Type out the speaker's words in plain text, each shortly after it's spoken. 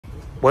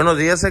Buenos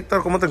días,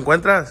 Héctor, ¿cómo te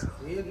encuentras?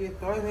 Sí, aquí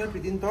estoy, soy el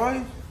Pityn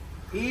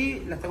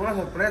y les tengo una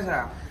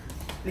sorpresa.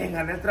 Les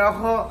gané el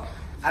trabajo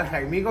al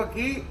Jaimico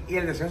aquí y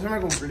el deseo se me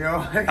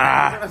cumplió.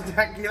 Estoy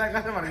aquí en la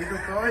casa de Markitos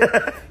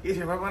y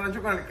se fue para el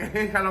rancho con el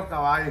que a los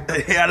caballos.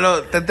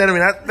 Te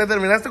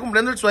terminaste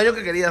cumpliendo el sueño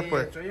que querías, Sí,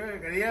 pues. el sueño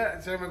que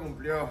quería se me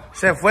cumplió.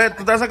 Se fue,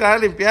 tú te vas a acabar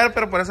de limpiar,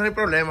 pero por eso no hay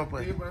problema,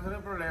 pues. Sí, por eso no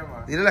hay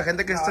problema. Dile a la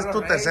gente que este es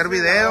tu tercer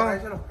Lavar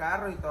video. los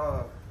carros y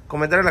todo.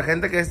 Coméntale a la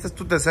gente que este es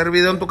tu tercer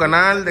video en tu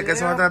canal, de qué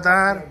se va a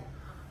tratar.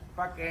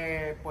 Para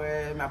que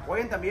pues me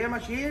apoyen también,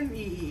 Machine,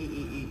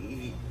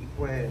 y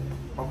pues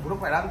para un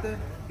grupo adelante.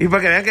 Y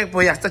para que vean que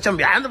pues ya está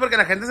chambeando, porque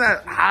la gente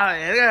sabe,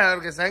 verga,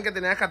 porque saben que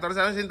tenías 14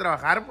 años sin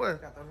trabajar, pues.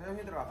 14 años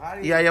sin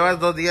trabajar. Y ya llevas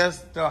 2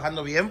 días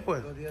trabajando bien,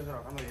 pues. 2 días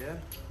trabajando bien.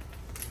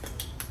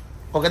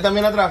 ¿Por qué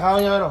también ha trabajado,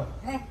 doña Vero?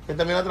 ¿Qué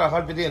también ha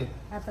trabajado el Pityn?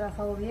 ¿Ha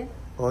trabajado bien?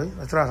 Hoy,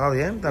 ¿has trabajado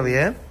bien? ¿Está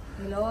bien?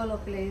 Y luego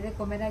lo que le di de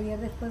comer ayer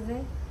después de...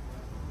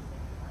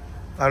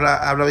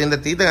 Habla bien de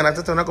ti, te ganaste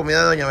hasta una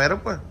comida de doña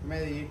Vero, pues.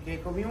 ¿Qué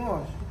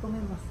comimos? ¿Qué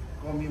comimos?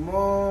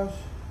 Comimos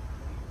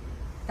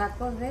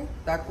Tacos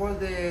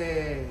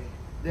de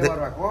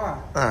barbacoa.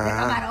 De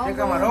camarón. De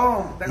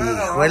camarón.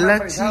 Hijo de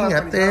la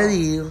chinga, te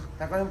digo.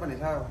 Tacos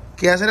empanizados.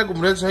 ¿Qué hace? Le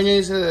cumplió el sueño,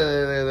 dice,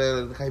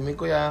 de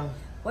Jaimico ya.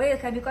 Oye, el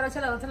Jaimico anoche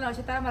a las 12 de la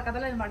noche estaba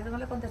marcándole al marido, no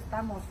le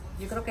contestamos.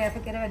 Yo creo que ya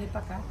se quiere venir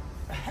para acá.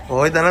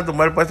 Hoy te van a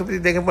tumbar el puesto,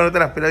 tienes que ponerte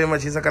las pilas bien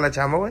machín, sacar la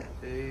chamba, güey.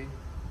 Sí.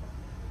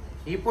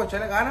 Y pues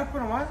echarle ganas,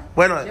 pues nomás.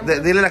 Bueno,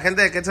 dile a la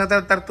gente de qué se va a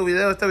tratar tu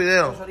video, este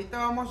video. Pues ahorita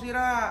vamos a ir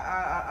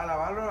a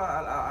lavarlo,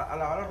 a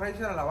lavar los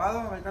raíces al lavado,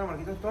 ahorita en el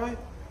Marquitos estoy.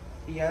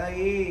 Y ya de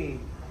ahí,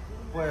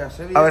 pues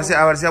hacer video. A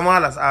ver si vamos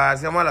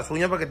a las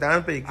uñas para que te hagan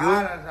el pedicure.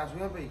 Las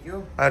uñas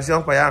pedicure. A ver si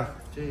vamos para allá.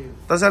 Sí.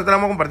 Entonces ahorita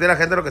vamos a compartir a la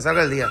gente lo que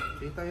salga el día.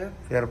 Sí, está bien.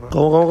 Cierto.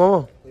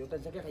 ¿Cómo? Yo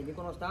pensé que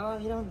Jaimico no estaba,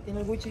 mira donde tiene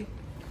el Gucci.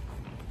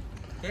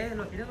 ¿Qué?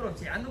 ¿Lo tienes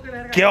bronceando? ¿Qué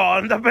verga? ¿Qué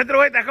onda, Petro,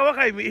 güey? ¿Estás como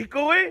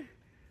Jaimico, güey?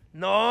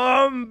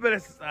 No, hombre,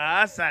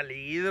 ha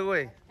salido,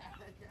 güey.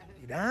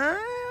 Mira.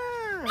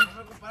 No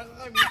me compares con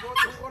Jaimico,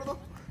 tú, gordo.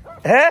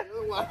 ¿Eh?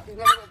 No me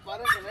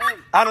compares con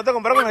él. Ah, ¿no te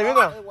compraron con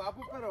Jaimico? Es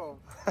guapo,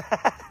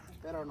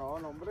 pero no,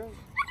 hombre.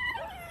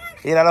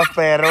 Mira los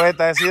perros, güey.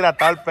 Está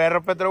deshidratado el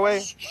perro, Petro, güey.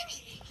 Ese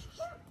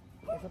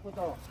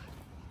puto.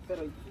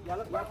 Pero ya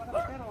lo vas a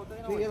meter o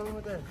todavía no. Sí, ya lo voy a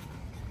meter.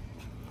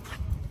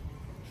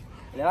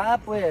 Le va,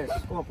 pues,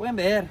 como pueden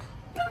ver.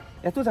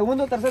 ¿Es tu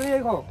segundo o tercer día,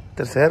 hijo?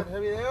 Tercer. ¿Ese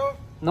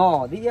video?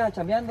 No, día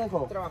chambeando,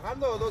 hijo.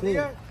 ¿Trabajando 2 Sí.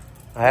 días?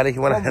 Ah, le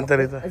dijimos a la ¿Cómo? gente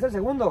ahorita. ¿Es el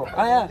segundo? ¿2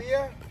 ya.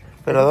 días?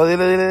 Pero no,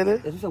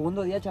 dile. Es su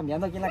segundo día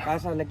chambeando aquí en la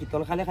casa. Le quitó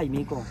el jale a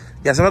Jaimico.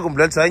 Ya se me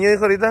cumplió el sueño,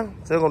 dijo ahorita.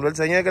 Se me cumplió el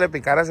sueño de que le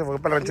picara, se fue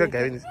para el rancho de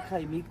Kevin.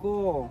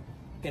 Jaimico,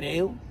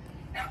 creo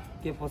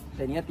que pues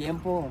tenía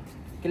tiempo,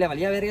 que le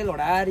valía verga el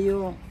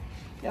horario,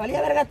 le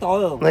valía verga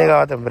todo. No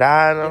llegaba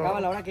temprano. Llegaba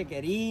a la hora que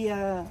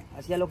quería,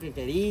 hacía lo que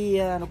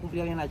quería, no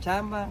cumplía bien la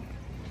chamba.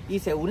 Y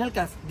según el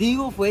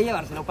castigo fue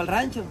llevárselo para el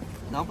rancho.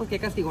 No, pues qué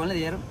castigón le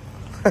dieron.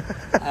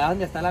 Allá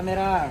donde está la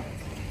mera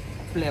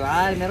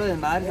plebada, el mero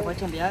desmadre, se fue a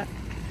chambear.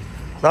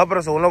 No,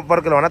 pero según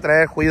porque lo van a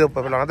traer juido,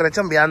 pues lo van a traer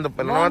chambeando,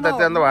 pues no van a traer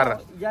dando barra.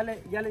 Ya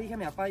le dije a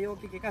mi papá yo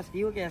que qué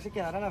castigo, que ya se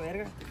quedara a la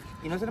verga.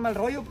 Y no ser mal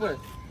rollo, pues.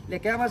 Le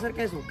queda más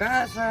cerca de su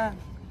casa.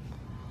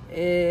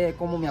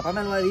 Como mi papá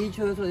me lo ha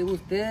dicho, yo se lo digo a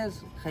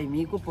ustedes,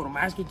 Jaimico, por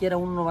más que quiera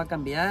uno no va a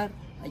cambiar.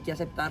 Hay que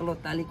aceptarlo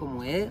tal y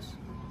como es.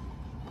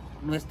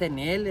 No está en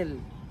él,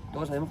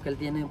 todos sabemos que él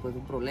tiene pues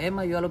un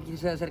problema. Yo ya lo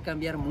quise hacer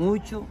cambiar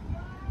mucho,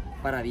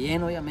 para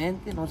bien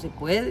obviamente, no se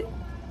puede.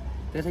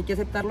 Entonces hay que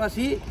aceptarlo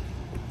así.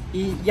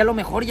 Y a lo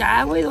mejor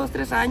ya, güey, 2,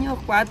 3 años,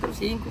 4,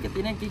 5, que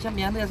tienen aquí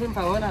chambeando, ya se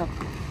enfadó en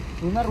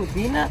una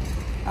rutina,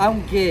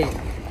 aunque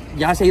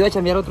ya se ha ido a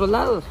chambear a otros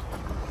lados.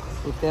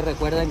 Ustedes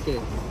recuerdan que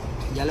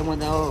ya le hemos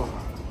dado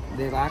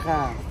de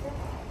baja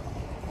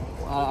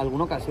a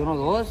alguna ocasión o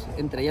 2,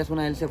 entre ellas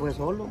una de él se fue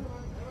solo,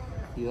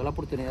 y dio la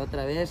oportunidad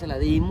otra vez, se la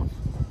dimos,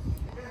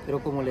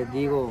 pero como les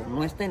digo,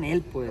 no está en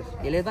él, pues,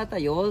 él es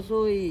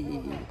batalloso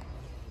y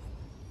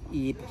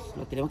pues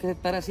lo tenemos que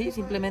aceptar así,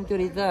 simplemente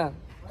ahorita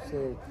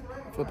se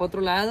fue para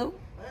otro lado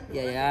y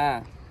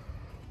allá,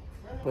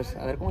 pues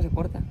a ver cómo se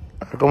porta.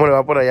 ¿Cómo le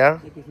va por allá?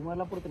 Le quisimos dar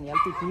la oportunidad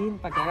al Pityn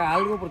para que haga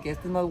algo, porque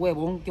este es más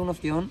huevón que un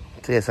ostión.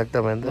 Sí,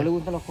 exactamente. No le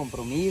gustan los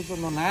compromisos,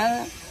 no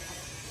nada.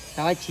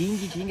 Estaba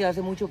chingue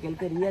hace mucho que él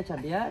quería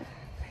chambear.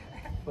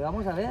 Pues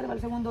vamos a ver, va el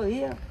segundo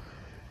día.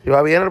 ¿Y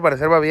va bien? Al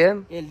parecer va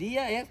bien. El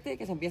día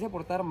que se empiece a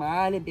portar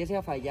mal, empiece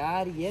a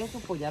fallar y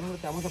eso, pues ya no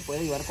te vamos a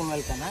poder ayudar con lo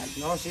del canal.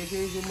 No, sí,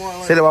 muy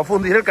bueno. ¿Se le va a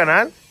fundir el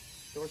canal?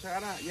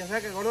 Ya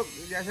sé que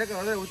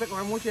Gordo le gusta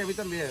comer mucho y a mí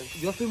también.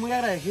 Yo estoy muy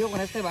agradecido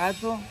con este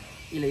vato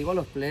y le digo a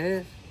los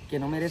plebes que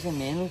no merece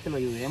menos que lo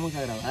ayudemos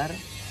a grabar,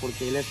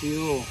 porque él ha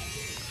sido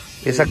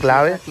esa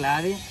clave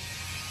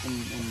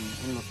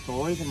en los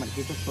toys, en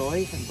Markitos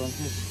Toys.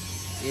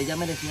 Entonces ella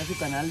merecía su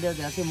canal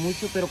desde hace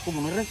mucho, pero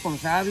como no es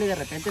responsable, de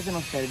repente se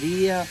nos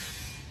perdía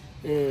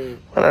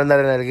Para andar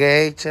en el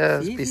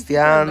gechas, Sí,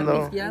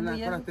 pisteando. pisteando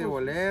y Con las eso, pues,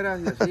 tiboleras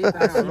y así.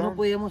 así no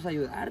podíamos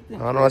ayudarte.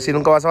 No, no, así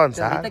nunca vas a Pero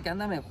ahorita avanzar. que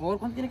anda mejor.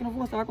 ¿Cuánto tiene que no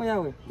fumas tabaco ya,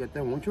 güey? Ya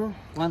te mucho.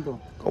 ¿Cuánto?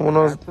 Como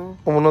unos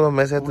 2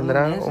 meses Como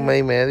tendrá, unos meses. un mes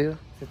y medio.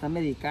 Se está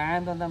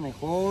medicando, anda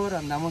mejor,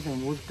 andamos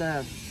en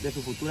busca de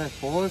su futura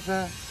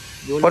esposa.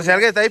 Por si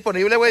alguien está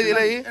disponible, güey, dile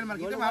ahí. El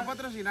Marquito me va a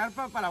patrocinar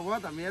para la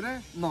boda también,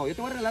 ¿eh? No, yo te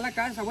voy a regalar la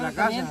casa, bueno, La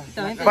casa,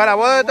 también la Para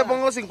boda yo te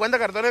pongo 50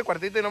 cartones de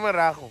cuartito y no me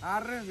rajo.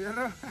 Arre,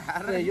 fierro.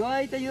 Pues yo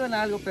ahí te ayudo en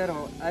algo,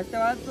 pero a este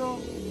vato,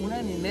 una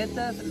de mis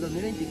metas, el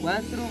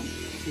 2024,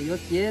 si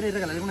Dios quiere, es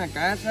regalarle una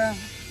casa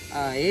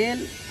a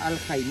él, al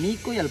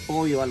Jaimico y al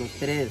Pollo, a los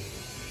 3.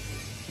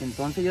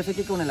 Entonces yo sé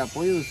que con el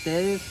apoyo de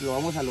ustedes lo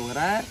vamos a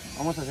lograr,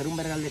 vamos a hacer un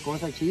vergal de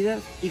cosas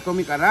chidas. Y con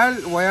mi canal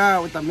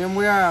también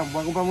voy a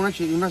comprarme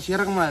una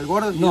sierra como la del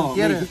Gordo, si No, Dios ¿me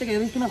quiere. dijiste que yo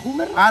viste una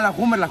Hummer? Ah, la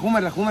Hummer.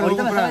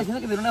 Ahorita me estaba diciendo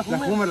que viera una La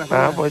Hummer. Hummer.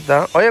 Ah, pues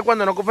está. Oye,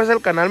 cuando no ocupes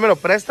el canal, me lo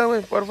prestas,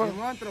 güey, porfa.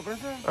 Simón, ¿te lo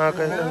presto? Ah, ok,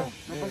 No, está bien.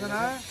 no pasa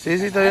nada. Sí,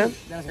 sí, está bien.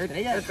 De las ¿El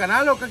estrellas.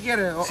 canal o qué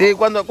quieres? Sí,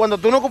 cuando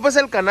tú no ocupes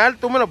el canal,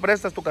 tú me lo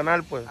prestas, tu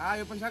canal, pues. Ah,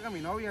 yo pensaba que a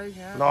mi novia,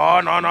 dije. Ah.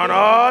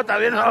 No, está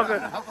bien, no.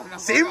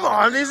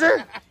 Simón, dice.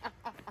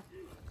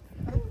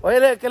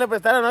 Oye, que le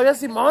prestara a la novia a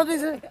Simón,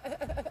 dice.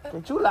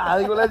 Qué chulada,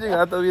 digo la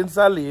chingada, está bien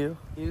salido.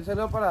 Y un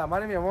saludo para la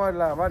Mari, mi amor,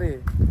 la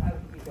Mari.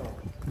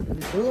 ¿Y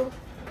tú?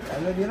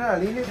 Ahí le viene a la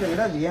línea y te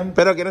viene bien.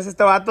 Pero ¿quién es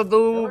este vato,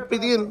 tú,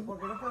 Pityn? ¿Por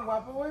qué no estás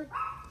guapo, güey?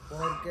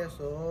 Porque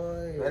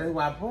soy. ¿Eres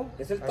guapo?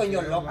 Es el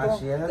Toño Loco.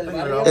 Así es, el del Toño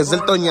barrio. Loco. Es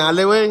el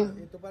Toñale, güey.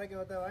 ¿Y tú para que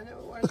no te bañes,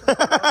 güey?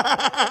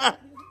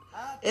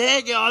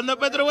 ¿Qué onda,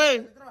 Petro, güey?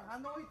 Estoy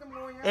trabajando, güey, te me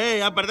voy a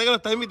bañar. Aparte que lo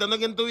estás invitando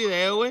aquí en tu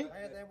video, güey. Ay,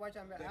 yo también voy a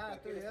chambear. Ah,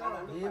 tu video.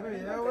 Sí, mi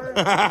video, güey.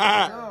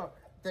 No,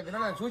 te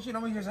vieron el sushi y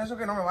no me dices eso,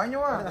 que no me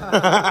baño,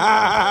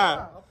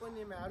 va. No, pues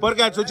ni me hables.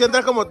 Porque al Chuchi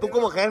entras como tú,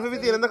 como jefe,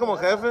 Pityn, entras como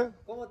jefe.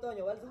 ¿Cómo,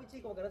 Toño? ¿Va el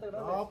sushi? Como que no te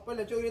conoce. No, pues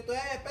le echo grito,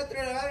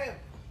 Petro, le verga.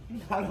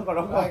 No lo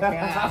conozco.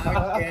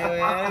 Qué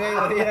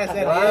verga, voy a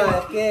hacer Ah,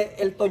 es que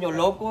el Toño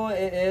Loco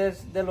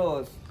es de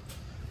los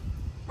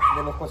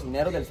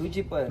cocineros del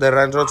sushi, pues. De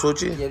Rancho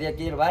Sushi. Y es de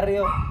aquí del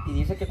barrio. Y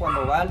dice que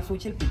cuando va al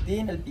sushi el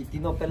Pityn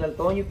no pela al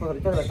Toño y pues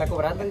ahorita se lo está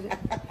cobrando. Dice.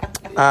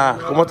 Ah,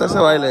 ¿cómo está ese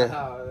baile?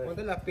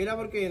 Ponte las pilas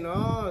porque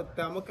no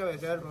te vamos a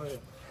cabecear, rollo.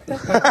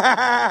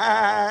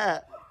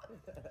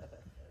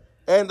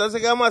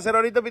 Entonces, ¿qué vamos a hacer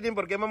ahorita, Pityn?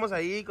 ¿Por qué vamos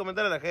ahí?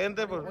 Coméntale a la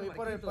gente. Pues. Voy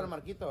por el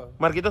Marquitos.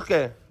 ¿Marquitos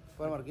qué?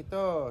 Por el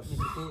Marquitos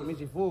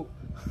Misifu.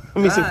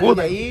 Misifu. Y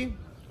ahí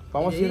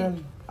vamos a ir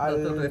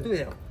Tu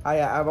video.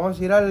 vamos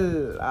a ir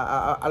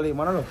al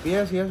limón a los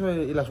pies y eso,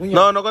 y las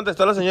uñas. No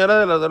contestó la señora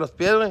de los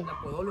pies, güey. La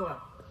podóloga.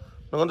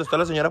 No contestó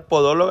la señora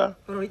podóloga.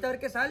 Pero ahorita a ver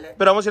qué sale.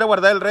 Pero vamos a ir a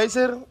guardar el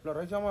Racer. Los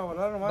racers vamos a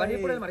guardar nomás. Van a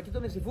ir por el Markitos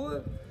Misifu.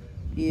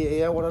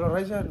 Y a guardar los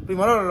racers.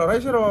 Primero los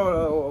racers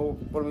o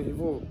por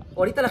Misifu.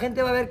 Ahorita la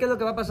gente va a ver qué es lo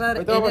que va a pasar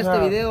Ahorita va en a este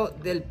pasar. video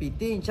del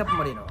Pityn Chapo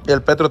Marino. Y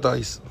el Petro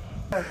Toys.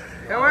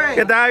 ¿Qué, güey?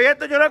 ¿Qué tal bien,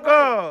 Toño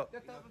Loco?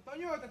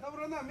 Toño, te está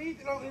burlando a mí.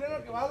 Mira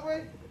lo que vas,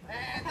 güey.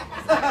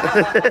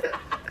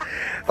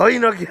 Oye,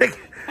 no quiere que...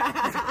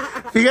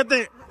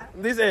 Fíjate,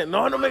 dice,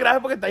 no me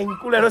grabes porque está bien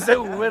culero ese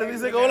Uber.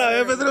 Dice, ¿cómo la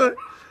ves, Petro?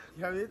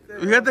 Ya viste.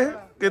 Fíjate,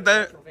 que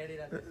está...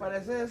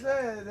 Parece ese.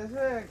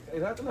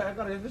 Exacto, me voy a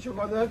corriendo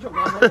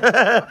chocando.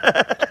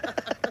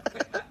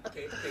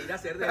 ¿Qué ir a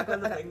hacer de él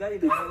cuando tenga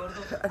dinero,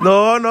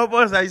 gordo? No,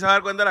 pues ahí se va a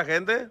dar cuenta la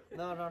gente.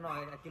 No,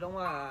 aquí lo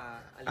vamos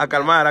A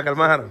calmar.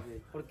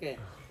 ¿Por qué?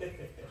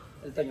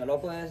 El Toño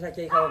Loco es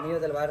aquí hijado mío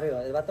del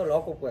barrio, el vato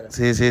loco, pues.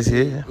 Sí.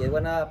 Y es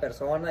buena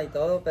persona y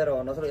todo,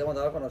 pero no se lo habíamos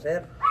dado a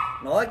conocer.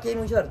 No, aquí hay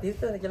muchos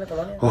artistas, aquí en la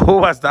colonia.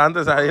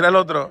 Bastantes, ahí era el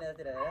otro.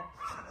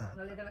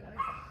 No le da la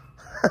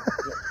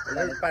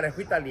cabeza.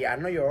 Parejo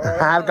italiano yo.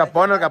 Ah, el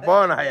capón,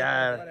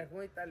 allá.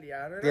 Parejo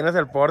italiano. Tienes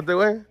el porte,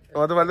 güey.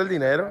 ¿Cómo te falta el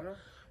dinero?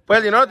 Pues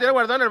el dinero lo tienes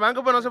guardado en el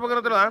banco, pero no sé por qué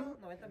no te lo dan.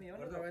 90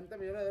 millones. 90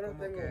 millones de euros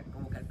tengo.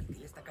 Como que al Pityn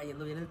le está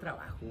cayendo bien el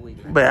trabajo, güey.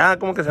 Vea,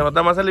 como que se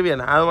nota más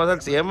alivianado, más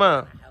al 100,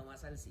 ma.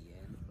 Más al 100.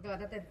 Te vas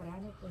a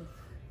temprano, pues.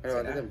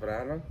 Levante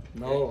temprano.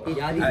 No,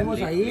 ya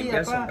dijimos ahí, Limpia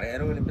el papá.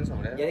 sombrero, limpia el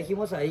sombrero. Ya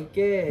dijimos ahí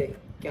que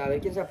a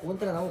ver quién se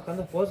apunta, le andamos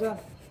buscando esposa.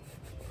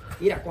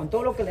 Mira, con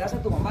todo lo que le das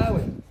a tu mamá,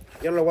 güey.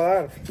 Yo no lo voy a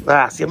dar.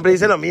 Ah, siempre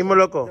dice lo mismo, Te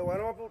loco. voy a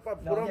dar para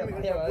No, puro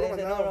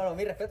no,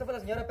 mi respeto para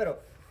la señora, pero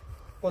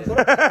con todo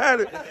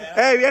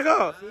 ¡Ey,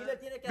 viejo! sí le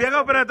tiene que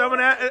Viejo, pero de todas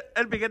maneras,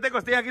 el piquete de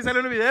costilla aquí sale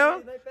en el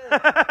video. No hay pedo.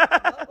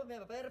 No, pues mi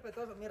papá es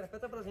respetuoso, mi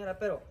respeto para la señora,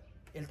 pero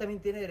él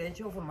también tiene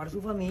derecho a formar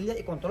su familia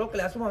y con todo lo que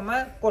le da a su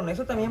mamá, con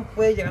eso también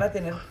puede llegar a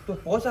tener tu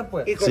esposa,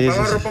 pues. Y Sí,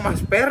 comprar sí, ropa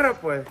más perra,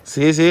 pues.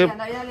 Sí.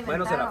 Anda bien alimentado.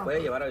 Bueno, se la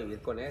puede llevar a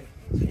vivir con él.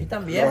 Sí,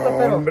 también, pues,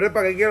 pero Hombre,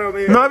 ¿para qué quiero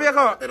mi No,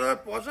 viejo. ¿Tener una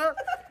esposa?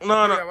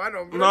 No, Ya van,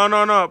 hombre.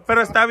 no.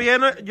 Pero está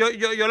bien,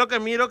 yo lo que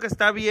miro que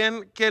está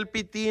bien que el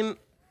Pityn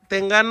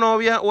tenga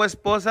novia o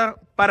esposa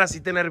para así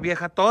tener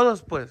vieja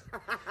todos, pues.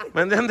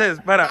 ¿Me entiendes?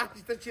 Para... Ah, ¿sí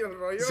está chido el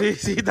rollo?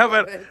 Sí, está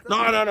pero...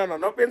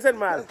 No piensen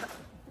mal.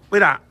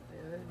 Mira,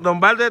 Don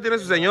Valde ya tiene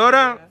su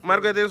señora,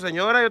 Marco ya tiene su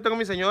señora, yo tengo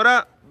mi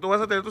señora, tú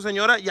vas a tener tu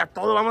señora y a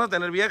todos vamos a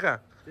tener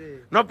vieja.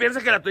 Sí. No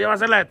pienses que la tuya va a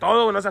ser la de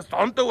todo, güey, no seas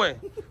tonto, güey.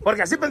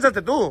 Porque así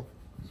pensaste tú.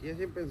 Sí,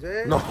 así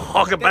pensé. No,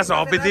 ¿qué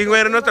pasó, Pityn,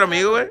 güey? Eres nuestro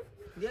amigo, güey.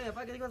 Dígame,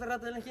 papá, ¿qué dijo hace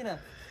rato en la esquina?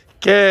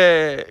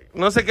 Que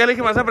no sé qué le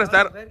dije, me vas a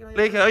prestar.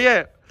 Le dije,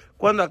 oye,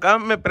 cuando acá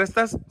me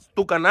prestas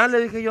tu canal, le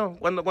dije yo.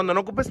 Cuando no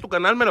ocupes tu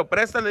canal, me lo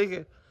prestas, le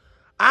dije.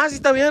 Ah, sí,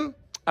 está bien.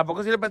 ¿A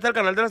poco sí le presta el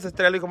canal de las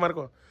estrellas? Le dijo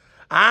Marco.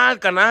 Ah, el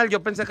canal,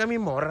 yo pensé que a mi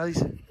morra,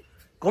 dice.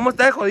 ¿Cómo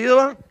está de jodido,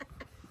 va?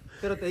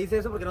 Pero te dice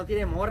eso porque no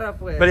tiene morra,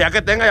 pues. Pero ya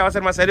que tenga, ya va a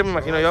ser más serio, me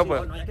imagino yo,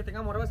 pues. No, ya que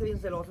tenga morra va a ser bien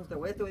celoso este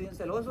güey bien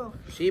celoso.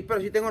 Sí, pero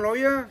sí tengo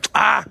novia.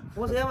 Ah.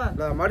 ¿Cómo se llama?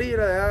 La de Mari,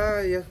 la de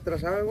allá, ya te la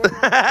sabes, güey.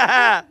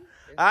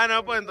 Ah,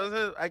 no, pues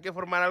entonces hay que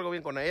formar algo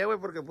bien con ella, güey,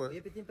 porque pues...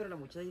 Oye, Pityn, pero la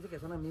muchacha dice que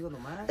son amigos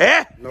nomás.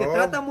 ¿Eh? No. Te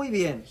trata muy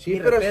bien. Sí, Mi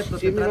pero respeto,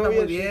 sí, te mi trata novia,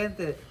 muy sí. bien.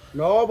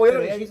 No, voy a la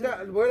Pero ella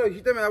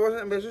visita, y me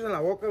da besos en la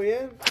boca,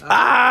 bien.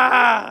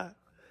 ¡Ah!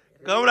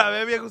 ¿Cómo la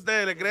ve, viejo,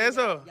 usted? ¿Le cree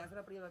eso? Ya se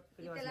la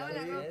te lava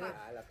la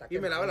ropa. Y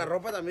me lava la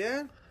ropa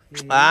también.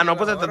 Ah, no,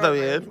 pues se Ahora, trata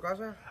en bien. su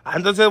casa. Ah,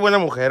 entonces es buena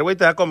mujer, güey,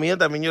 te da comida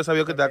también. Yo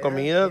sabía que te da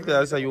comida, te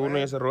da desayuno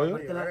y ese rollo.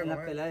 En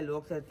la pelea del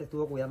Oxxo te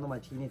estuvo cuidando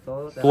machín y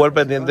todo. Estuvo al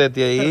pendiente de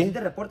ti ¿Pero ahí. si te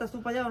reportas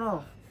tú para allá o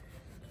no?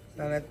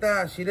 La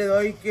neta, sí le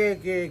doy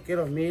que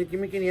los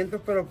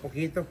 1500, pero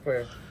poquitos,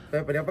 pues.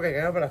 Pero para que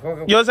caigan para la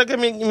foca. Yo sé que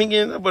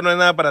 1500, pues no es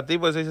nada para ti,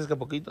 pues dices que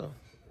poquito.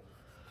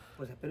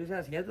 Pues espero que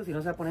sea cierto, si no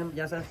se va a poner,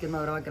 ya sabes que es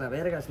más brava que la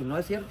verga. Si no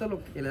es cierto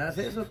lo que le das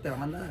eso, te va a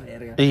mandar a la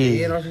verga. Y...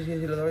 Sí, no, sí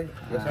le doy.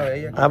 Ya sabe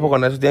ella. Ah, pues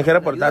con eso tienes que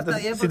reportarte.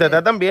 Está bien, Si te porque-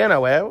 tratan bien, a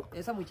huevo.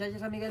 Esa muchacha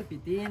es amiga del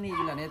Pityn y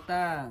la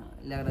neta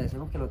le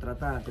agradecemos que te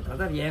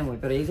trata bien, güey.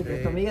 Pero ella dice que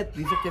es tu amiga,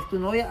 dice que es tu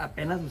novia,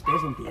 apenas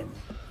ustedes se entienden.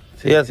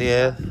 Sí, así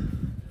es.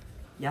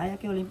 Ya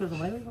quedó limpio su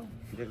madre, hijo.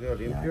 Ya quedó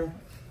limpio.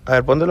 A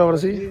ver, póntelo ahora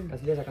sí.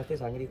 Casi le sacaste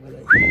sangre, hijo.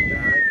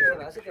 Se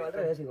me hace que va al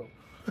revés, hijo.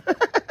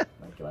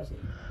 Ay, que va así.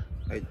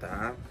 Ahí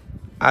está.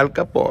 Al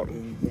Capón.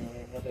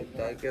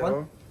 Ahí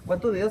quedó.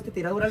 ¿Cuántos videos te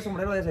tiró a durar el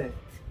sombrero ese?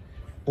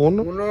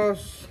 Uno.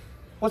 Unos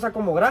O sea,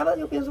 como grabas,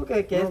 yo pienso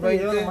que este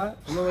video nomás.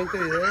 unos 20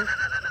 videos.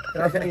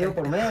 Grabas un video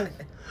por mes.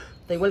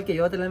 Está igual que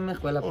yo a tener en la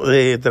escuela. pues.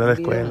 Sí, te la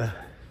escuela.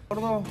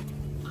 Gordo.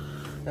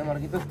 De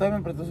Marquitos estoy,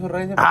 me prestó su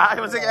rey. Ah,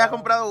 yo pensé que habías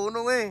comprado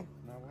uno, güey.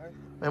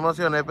 Me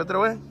emocioné, Petro,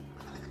 güey.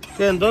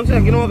 ¿Qué, entonces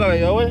aquí no me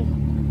cabe yo, güey?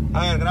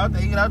 A ver, grábate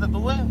ahí, grábate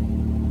tú, güey.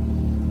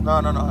 No,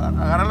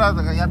 agárrala,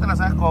 que ya te la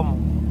sabes cómo.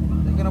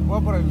 Es que no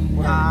puedo por el.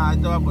 Ah, ahí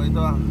te va, pues, ahí te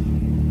va.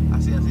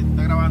 Así, te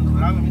está grabando.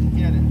 Grábame si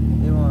quieres.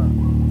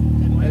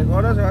 El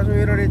gordo se va a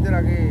subir ahorita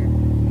aquí.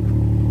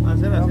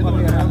 Hacer así, Vamos como para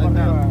arriba, que vamos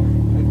para arriba.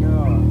 Ahí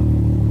quedó.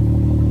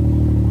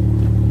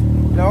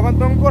 Le voy a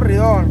cantar un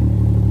corridón.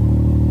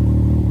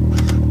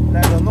 La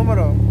de los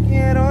números.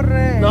 Quiero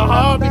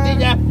No, Pityn,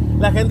 ya.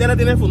 La gente ya la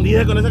tiene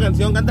fundida con esa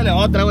canción. Cántale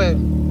otra, güey.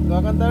 Le voy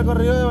a cantar el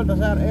corrido de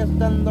Baltasar.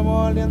 Estando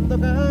moliendo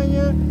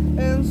caña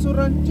en su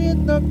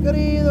ranchito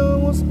querido,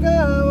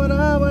 buscaban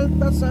a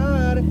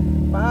Baltasar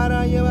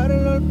para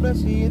llevarlo al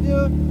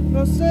presidio.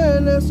 No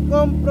se les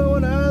comprobó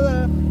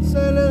nada,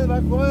 se les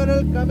bajó en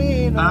el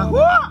camino.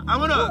 ¡Ajua!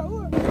 ¡Vámonos!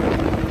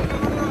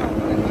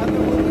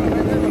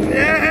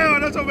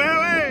 ¡Bueno, sombrero,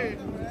 güey!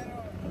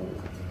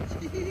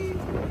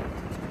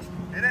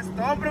 Eres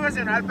todo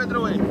profesional,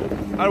 Petro, güey.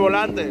 Al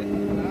volante.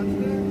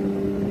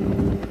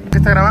 Que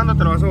está grabando,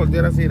 te lo vas a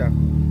voltear así, mira.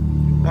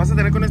 Lo vas a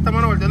tener con esta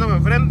mano volteándome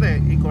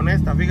enfrente y con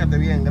esta, fíjate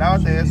bien,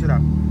 grábate eso, mira.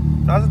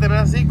 Lo vas a tener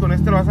así, con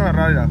este lo vas a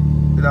agarrar, mira.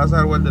 Y le vas a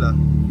dar vuelta, mira.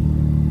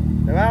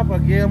 Le va,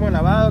 pues aquí dejamos el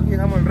lavado, aquí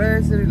dejamos el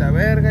racer y la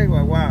verga y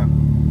guagua.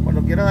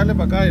 Cuando quieras darle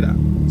para acá, mira.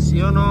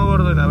 Sí o no,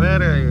 gordo, y la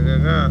verga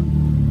y acá.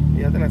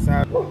 Y ya te la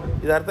sabes.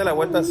 Y darte la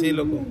vuelta así,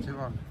 loco.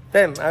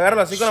 Ten,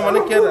 agárralo así con la mano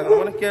izquierda,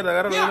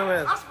 agárralo de una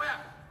vez.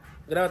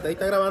 Grábate, ahí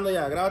está grabando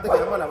ya. Grábate que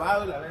damos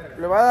lavado y la verga.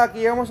 Le va de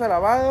aquí, vamos a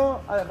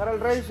lavado, a dejar el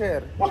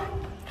racer.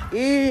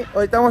 Y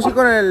ahorita vamos así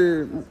con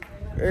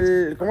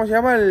el ¿cómo se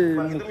llama? El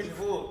Markitos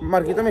Misifu.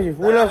 Markitos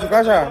Misifu a su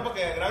casa.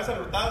 Porque grabes el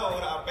hurtado,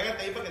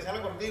 pégate ahí para que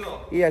salga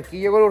contigo. Y aquí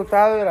llegó el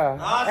hurtado, mira.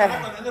 No,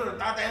 salga contigo el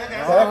hurtado, te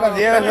que Se va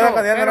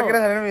escondiendo, no quiere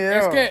salir en el video.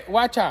 Es que,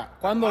 guacha,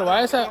 cuando lo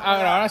vayas a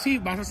grabar así,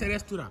 vas a hacer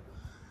esto, mira.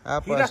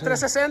 Giras sí.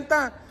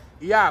 360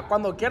 y ya,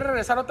 cuando quieres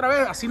regresar otra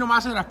vez, así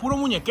nomás serás puro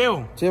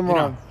muñequeo. Sí,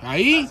 Mira, mon.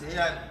 ahí,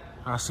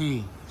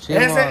 así. Sí,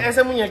 mon.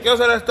 ese muñequeo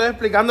se lo estoy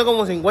explicando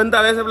como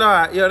 50 veces,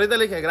 pleba. Y ahorita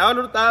le dije, graba el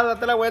hurtado,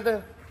 date la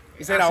vuelta.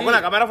 Y se grabó Así. con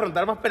la cámara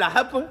frontal más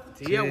pelada, pues.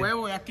 Sí, a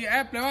huevo, y aquí,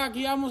 pleba,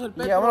 aquí vamos el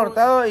Llegamos al Petro.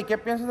 hurtado. ¿Y qué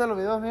piensas de los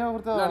videos míos,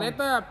 hurtado? La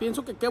neta,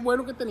 pienso que qué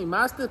bueno que te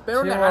animaste,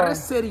 espero Sí, le mon. agarres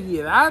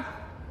seriedad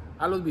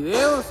a los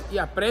videos y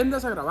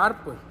aprendas a grabar,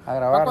 pues. A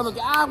grabar. Para cuando,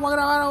 voy a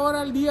grabar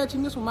ahora el día,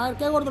 chingue su madre,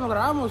 ¿qué gordo? Lo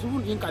grabamos,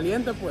 y en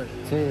caliente, pues.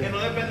 Que no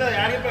dependa de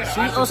alguien para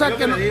Sí, grabar, o sea, es lo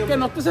que no, le digo. que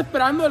no estés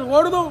esperando el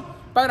gordo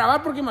para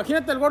grabar, porque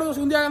imagínate el gordo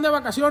si un día anda de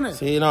vacaciones.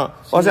 Sí, no.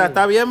 O sea,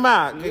 está bien,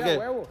 va. Sí, a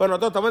huevo. Pues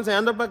nosotros estamos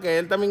enseñando para que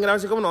él también grabe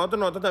así como nosotros.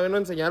 Nosotros también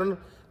nos enseñaron,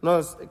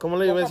 ¿cómo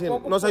le iba a Poco a decir?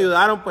 poco, Nos pues.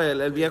 ayudaron, pues,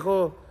 el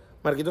viejo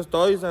Markitos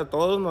Toys, a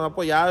todos nos ha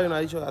apoyado y nos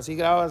ha dicho, así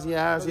graba, así,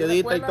 así de la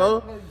edita y escuela,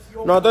 todo. la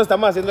edición. Nosotros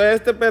estamos haciendo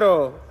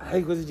pero,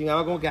 ay, pues se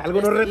chingaba como que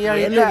algo no Y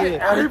retiene.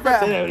 ahorita- El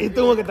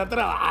cerebrito como que está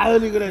trabado,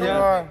 ni creo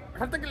yo.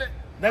 Falta que le...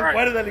 Dan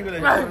cuerda, hijo de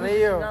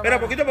Río. Pero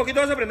poquito a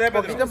poquito vas a aprender,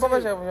 Pedro. Poquito a poco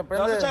se Le vas a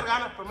aprende. echar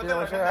ganas, pues Sí, métele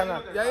vamos a echar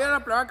ganas. Ya era la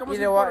plebada que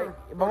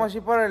Y vamos a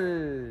ir por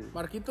el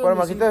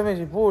Markitos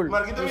Misifu.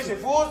 Marquitos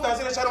Misifu, te vas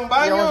a ir a echar un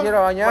baño. Y vamos a ir a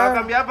bañar. Voy a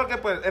cambiar porque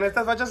pues en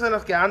estas fachas en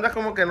las que andas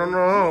como que no.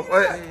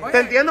 Oye, te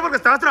entiendo porque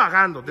estabas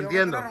trabajando, te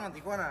entiendo.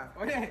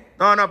 Oye,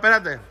 No,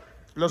 espérate.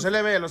 Los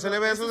LB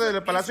esos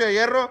del Palacio de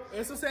Hierro.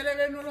 Esos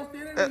LB no los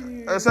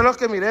tienen Esos son los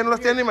que miré, no los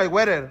tiene ni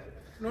Mayweather.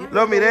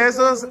 Los miré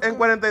esos en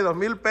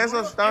 42,000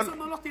 pesos. Estaban... Esos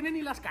no los tienen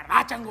ni las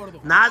Kardashian,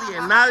 gordo.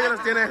 Nadie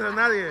los tiene esos,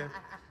 nadie.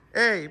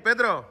 Ey,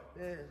 Petro.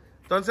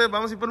 Entonces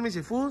vamos a ir por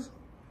Misifus.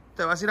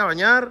 Te vas a ir a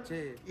bañar.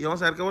 Sí. Y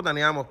vamos a ver qué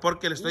botaneamos.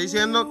 Porque le estoy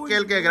diciendo que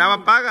el que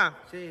graba paga.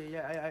 sí,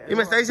 ya. Y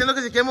me está diciendo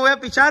que si quiere me voy a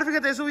pichar,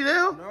 fíjate de su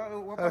video.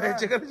 No, voy A ver,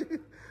 chécalo.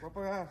 Voy a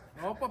pagar.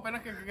 No, pues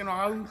apenas que nos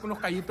haga unos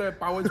callitos de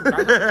pavo en su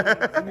casa.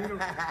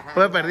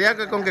 Pues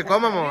perdía con que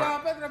comamos.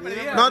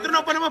 Perdía. Nosotros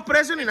no ponemos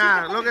precio ni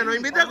nada. Lo que nos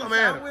invite a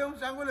comer. Un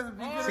sándwich les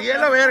pico. Si es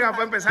la verga,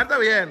 para empezar está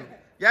bien.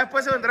 Ya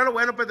después se vendrá lo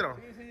bueno, Petro.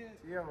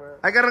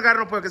 Hay que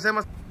arrancarnos pues, que sea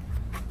más.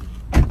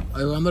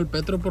 Ahí jugando el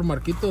Petro por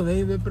Marquitos,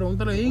 ve,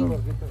 pregúntale ahí.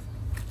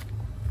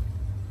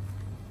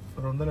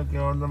 Pregúntale qué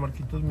onda,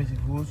 Marquitos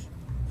Misifus.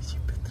 Sí,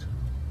 Petro.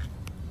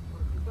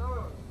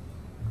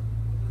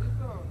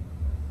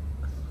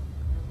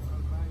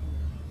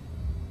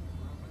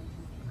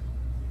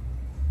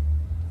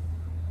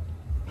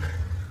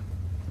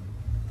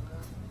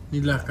 Ni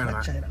las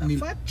Kardashian, ni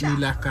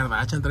las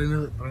Kardashian traen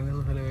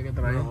esos LB que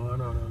traen. No.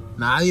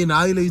 Nadie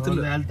le diste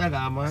De alta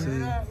gama. Sí.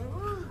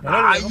 Bueno,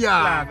 Ay,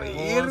 ya, placoso.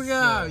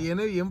 verga,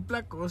 viene bien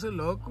placoso el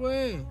loco,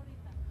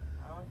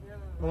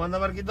 ¿Cómo anda,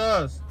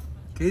 Marquitos?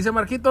 ¿Qué dice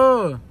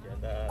Marquito?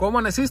 ¿Cómo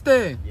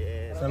amaneciste?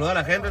 Saluda a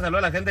la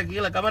gente aquí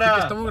en la Aquí cámara.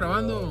 estamos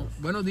grabando.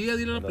 Buenos días,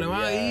 dile a la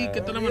plebada ahí,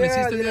 ¿qué tal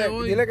amaneciste el día de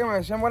hoy? Dile que me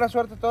desean buena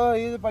suerte todos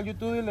ahí para el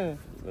YouTube, dile.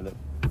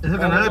 Es el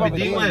canal de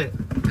Pityn, güey.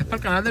 Es para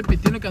el canal del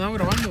Pityn que andamos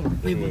grabando.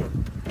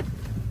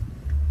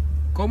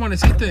 ¿Cómo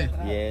amaneciste?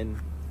 Bien.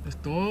 Es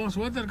todo,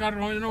 súbete el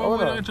carro, yo no voy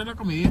a ir a echar la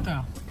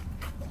comidita.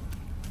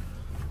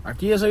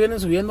 Aquí ya se vienen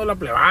subiendo la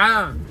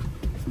plebada.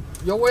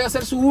 Yo voy a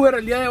hacer su Uber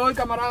el día de hoy,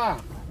 camarada.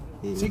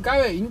 Si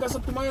cabe, ingas a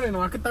tu madre,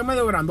 nomás que está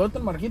medio grandote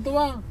el Marquito,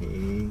 va.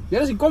 Y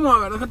eres incómodo,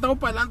 ¿verdad? Que tengo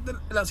para adelante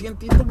el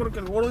asientito porque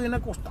el gordo viene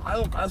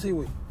acostado casi,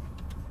 güey.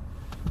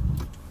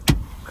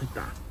 Ahí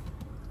está.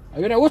 ¿Ahí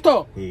viene a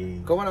gusto?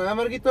 ¿Cómo la ves,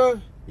 Marquitos?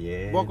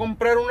 Bien. Voy a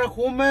comprar una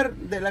Hummer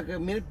de la que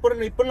mire por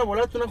la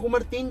volata, una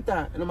Hummer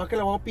tinta. Nomás que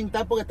la voy a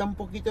pintar porque está un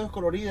poquito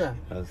descolorida.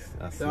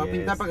 Así Se va a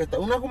pintar para que esté.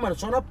 Una Hummer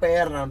zona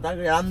perra, está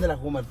grande la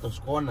Hummer,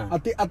 toscona.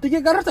 ¿A ti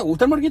qué carros te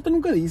gusta el Marquito?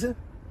 Nunca dice.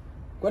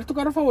 ¿Cuál es tu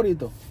carro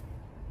favorito?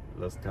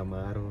 Los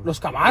Camaros. Los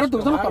Camaros, ¿te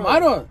gustan los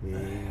Camaros? Sí.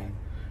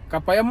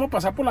 Capaz ya vamos a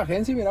pasar por la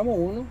agencia y miramos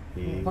uno.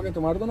 Sí. Para que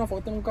tomarte una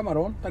foto en un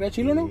camarón. ¿Estaría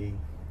chilo, no? Sí.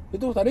 ¿Sí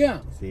te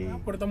gustaría? Sí.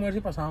 Ahorita vamos a ver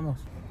si pasamos.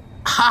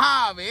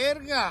 ¡Ah,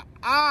 verga!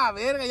 ¡Ah,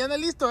 verga! Ya anda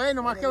listo,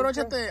 nomás que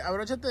abróchate.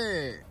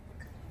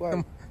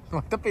 ¿Cuál?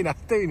 Nomás te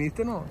peinaste y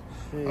viniste, ¿no?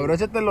 Sí.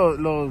 Abróchate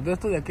los de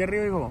estos de aquí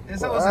arriba, hijo.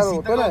 Esa Claro,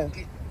 vocecita espera. como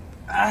que...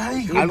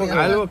 Ay,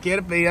 Algo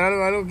quiere pedir,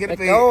 algo quiere Me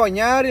pedir. acabo de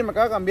bañar y me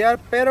acabo de cambiar,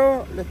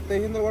 pero le estoy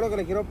diciendo al gordo que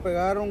le quiero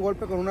pegar un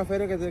golpe con una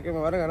feria que me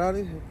va a regalar,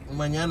 dice.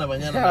 Mañana.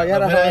 Mañana.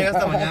 Llega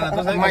hasta mañana. Tú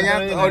sabes que Mañana,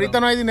 no hay ahorita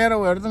dinero. no hay dinero,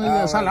 güey. Ahorita no hay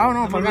dinero. Salado,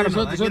 no, no,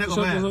 suerte.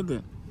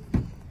 comer.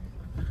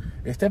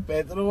 Este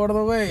Petro,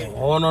 gordo, güey.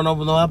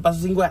 No va a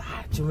pasar sin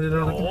guaracho, hombre.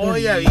 Oh,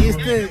 ya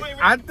viste.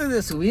 Antes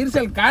de subirse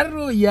al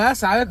carro, ya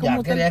sabe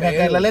cómo Ya está el quería pedo.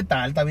 caer la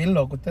letal, está bien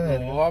loco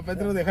usted. No,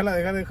 Petro, déjala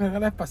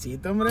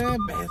despacito, hombre.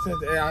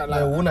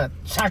 De una,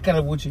 chácara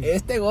el buchi.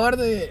 Este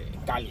gordo,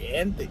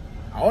 caliente.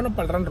 Vámonos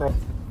para el Ran Rojo.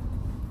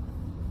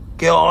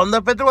 ¿Qué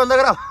onda, Petro? ¿Anda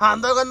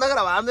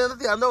grabando y anda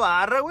tirando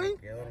barra, güey?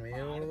 Qué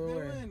dormido, gordo,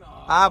 güey.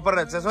 Por el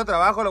exceso de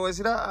trabajo le voy a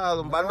decir a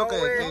don Baldo que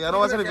ya no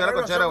va a limpiar la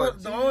cochera, güey.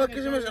 No, es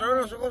que se me cerraron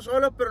los ojos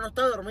solos, pero no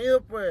estaba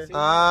dormido, pues.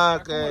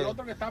 Como el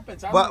otro que estaba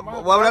pensando.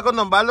 Voy a hablar con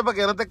don Baldo para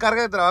que ya no te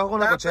cargue de trabajo con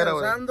la cochera,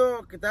 güey.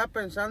 Estaba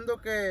pensando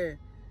que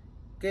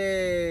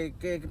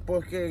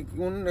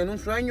en un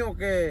sueño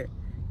que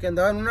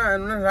andaba en una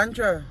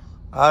lancha.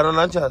 ¿No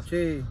lanchas?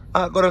 Sí.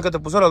 ¿Con el que te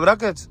puso los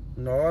brackets?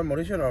 No, el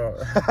Mauricio no.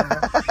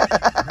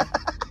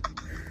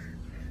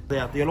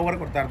 Yo lo voy a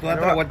recortar. Tú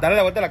dale la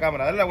vuelta a la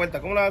cámara, dale la vuelta.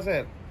 ¿Cómo la vas a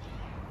hacer?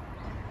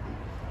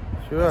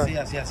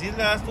 Así le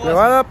das tú.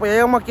 Levada, pues ya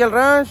llegamos aquí al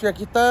ranch y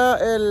aquí está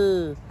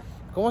el...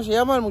 ¿Cómo se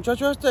llama el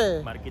muchacho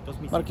este?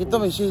 Markitos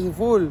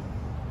Misifu.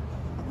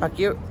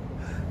 Aquí...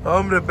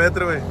 Hombre,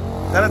 Petro, güey.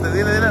 Cállate,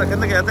 dile a la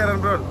gente que ya te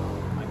agarran rol.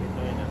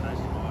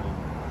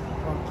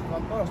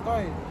 Con todo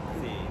estoy.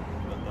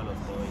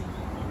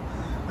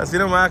 Así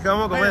nomás, ¿qué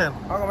vamos a comer?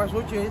 Vamos a comer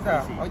sushi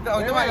ahorita.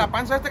 Ahorita la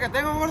panza esta que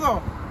tengo,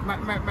 gordo,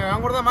 me va a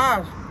engordar más.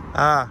 Me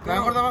va a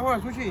engordar más con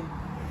el sushi.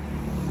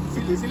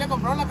 ¿Sí le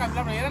compró la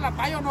playera en la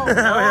talla o no? No,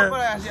 pero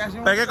así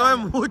Pero hay que comer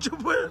mucho,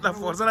 pues. La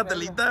fuerza, la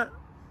telita.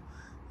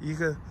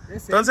 Hija.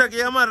 Entonces aquí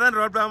vamos a agarrar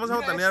rol, pero vamos a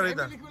botanear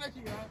ahorita.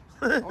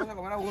 Vamos a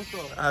comer a gusto.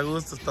 A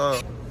gusto es todo.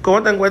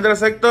 ¿Cómo te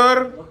encuentras,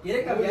 Héctor?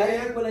 Quiere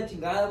cambiar con la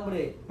chingada,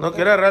 hombre. No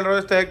quiere agarrar el rol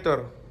este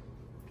Héctor.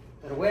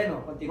 Pero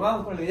bueno,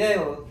 continuamos con el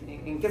video.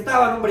 ¿En qué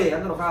estaban, hombre?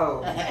 Ando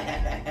enojado.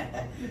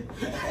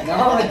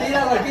 No,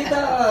 mentira,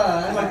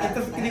 Marquita.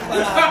 Marquita se tripa.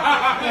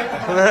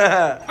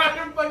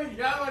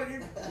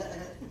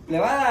 Le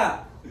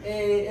va.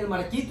 El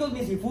Markitos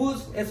Misifu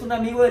es un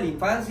amigo de la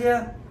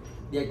infancia,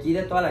 de aquí,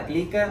 de toda la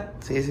clica.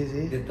 Sí.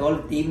 De todo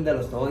el team de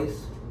los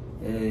Toys.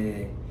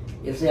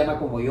 Él se llama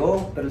como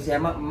yo, pero él se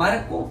llama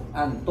Marco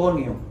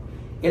Antonio.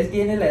 Él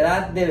tiene la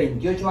edad de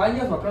 28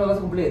 años, ¿o acá lo vas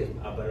a cumplir?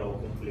 Pero lo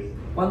cumplí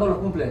 ¿Cuándo lo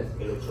cumples?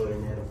 el 8 de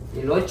enero.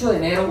 El 8 de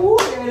enero.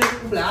 Ya viene el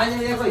cumpleaños,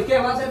 viejo. ¿Y qué?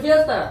 ¿Va a hacer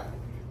fiesta?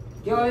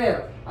 ¿Qué va a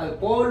haber?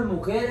 Alcohol,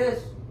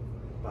 mujeres,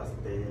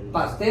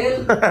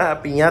 pastel.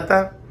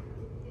 Piñata.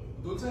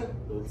 ¿Dulce?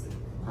 Dulce.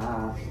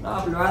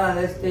 No,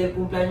 plebada, el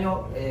cumpleaños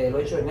el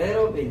 8 de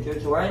enero,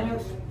 28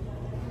 años.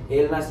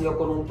 Él nació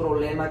con un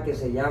problema que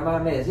se llama,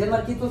 me decía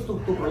Marquitos, ¿tu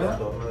problema?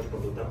 Trastorno de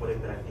conducta por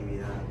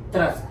hiperactividad.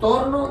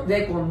 Trastorno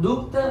de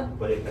conducta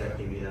Por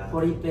hiperactividad.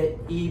 por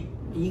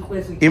hijo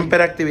de su...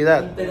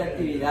 Hiperactividad.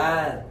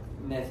 Hiperactividad.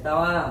 Me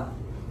estaba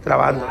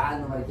Trabando.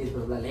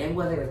 Marquitos, la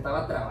lengua se me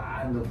estaba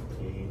trabando.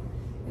 Sí.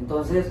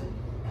 Entonces,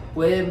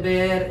 pueden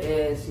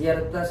ver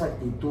ciertas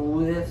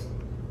actitudes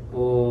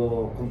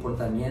o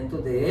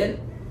comportamientos de él.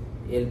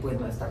 Él pues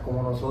no está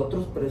como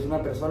nosotros, pero es una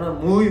persona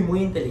muy,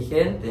 muy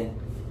inteligente.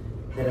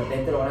 De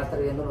repente lo van a estar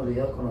viendo en los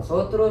videos con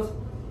nosotros.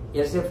 Y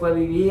él se fue a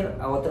vivir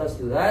a otra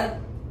ciudad.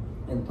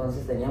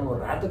 Entonces teníamos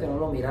rato que no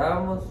lo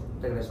mirábamos.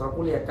 Regresó a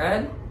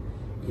Culiacán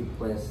y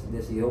pues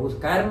decidió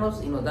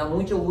buscarnos. Y nos da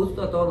mucho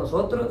gusto a todos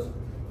nosotros,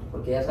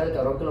 porque ya sabe el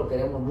cabrón que lo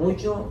queremos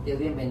mucho. Y es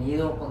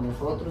bienvenido con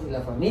nosotros y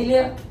la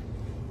familia.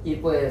 Y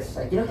pues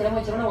aquí nos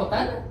queremos echar una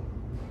botana.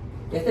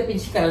 Este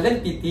pinche canal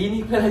del Pityn,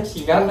 hijo de la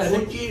chingada. Un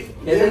sushi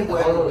es bien de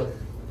bueno. todos.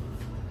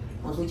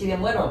 Un sushi bien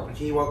bueno.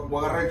 Sí, voy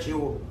a agarrar el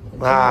chivo.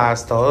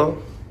 Es todo.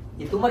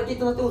 ¿Y tú,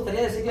 Marquito, no te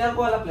gustaría decirle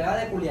algo a la plebada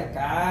de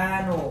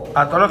Culiacán o...?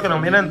 A todos los que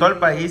nos miran en todo el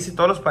país y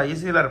todos los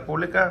países de la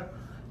República,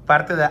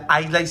 parte de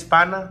Isla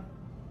Hispana.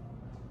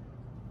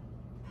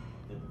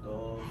 De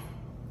todos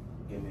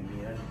que me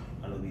miran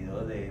a los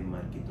videos de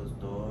Markitos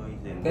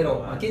Toys, de Pero,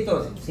 muchas.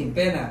 Marquitos, sin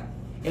pena.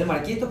 El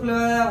Marquito,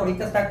 plebada,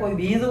 ahorita está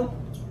cohibido.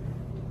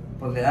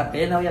 Pues le da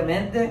pena,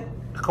 obviamente.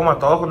 Es como a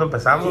todos cuando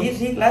empezamos.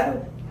 Sí,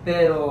 claro.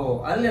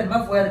 Pero hazle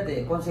más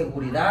fuerte, con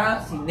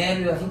seguridad, sin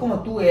nervios, así como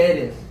tú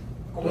eres.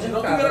 Como Tú si eres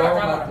no tuviera la cabrón,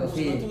 cámara. vato, Como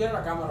si no sí. tuviera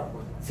la cámara,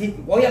 pues.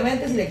 Sí,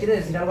 obviamente si le quieres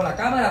decir algo a la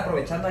cámara,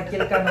 aprovechando aquí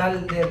el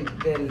canal del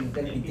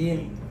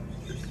Pityn.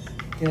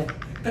 ¿Qué?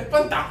 Te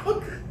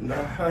espantado. No,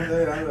 estoy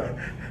mirando.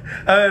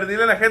 A ver,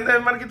 dile a la gente,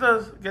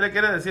 Marquitos, ¿qué le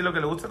quieres decir? Lo que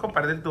le gusta es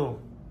compartir tú.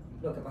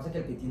 Lo que pasa es que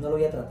el Pityn no lo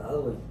había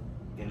tratado, güey.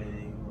 ¿Qué le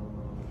digo?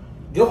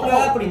 Yo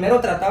primero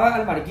trataba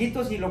al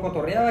Marquitos y lo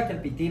cotorreaba que el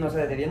Pityn, o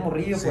sea, desde bien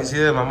morrillo. Sí, pues. sí,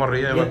 de más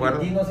morrillo, yo Y me el acuerdo.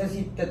 Pityn, no sé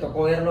si te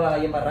tocó verlo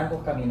ahí en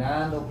Barrancos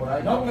caminando, por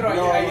ahí. No, pero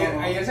No.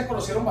 ayer se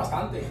conocieron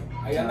bastante.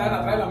 Ahí andaban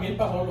atrás de la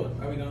milpa solos,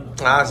 caminando.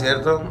 Ah,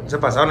 cierto. Se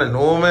pasaron el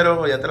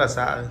número, ya te la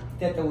sabes.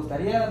 ¿Te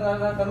gustaría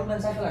dar un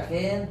mensaje a la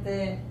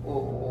gente?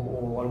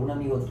 O algún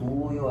amigo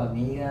tuyo,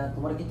 amiga?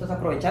 Tú, Marquitos,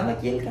 aprovechando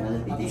aquí el canal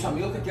del A tus Pityn.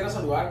 amigos que quieras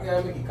saludar, que hay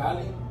de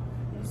Mexicali.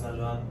 Un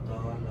saludo a toda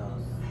la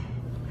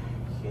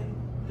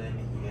gente de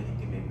Mexicali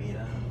que me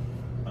mira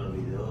a los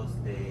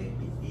videos de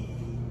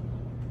Pityn.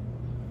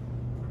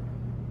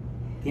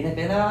 ¿Tienes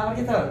pena,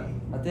 Marquitos?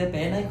 ¿No te da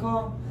pena,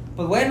 hijo?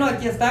 Pues bueno,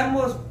 aquí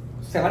estamos.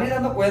 Se van a ir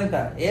dando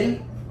cuenta.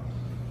 Él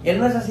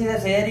no es así de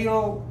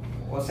serio,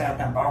 o sea,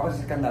 tampoco es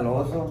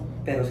escandaloso,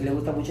 pero sí le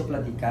gusta mucho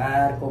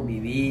platicar,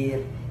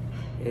 convivir.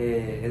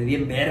 Es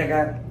bien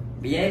verga,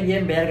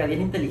 bien verga,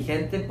 bien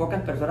inteligente.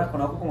 Pocas personas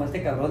conozco como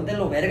este cabrón de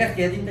lo verga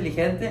que es de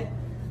inteligente.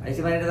 Ahí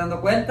se van a ir dando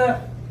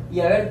cuenta. Y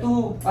a ver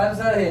tú,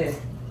 panza de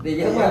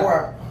yegua,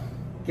 Yegua.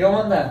 ¿qué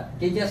onda?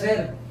 ¿Qué hay que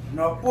hacer?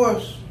 No,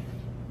 pues.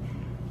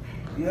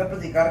 Iba a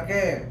platicar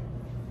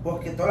pues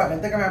que toda la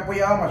gente que me ha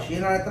apoyado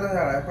machina, la neta les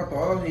agradezco a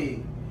todos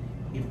y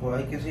pues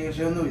hay que seguir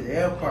haciendo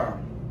videos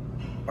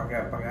para que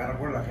agarre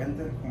por la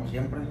gente, como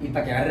siempre. Y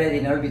para que agarre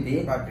dinero el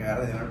Pityn. Para que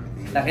agarre dinero el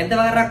Pityn. La gente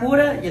va a agarrar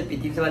cura y el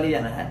Pityn se va a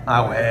alivianar.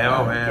 Ah, huevo,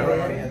 Qué huevo.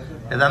 verga.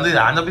 Es dando y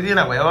dando, Pityn,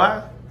 a huevo,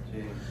 ¿va?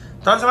 Sí.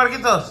 Entonces,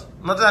 Marquitos,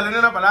 no te salió ni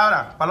una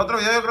palabra. Para el otro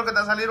video yo creo que te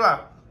va a salir,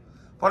 va.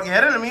 Porque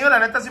ayer en el mío, la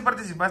neta, sí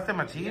participaste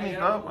machín y Ayer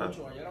todo, hablamos pues.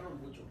 mucho, ayer hablamos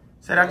mucho.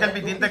 ¿Será que el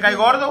Pityn te cae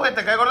gordo, güey?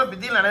 ¿Te cae gordo el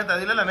Pityn, la neta?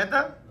 Dile la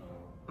neta.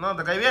 No,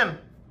 ¿te cae bien?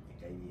 Me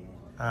cae bien.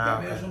 Ah,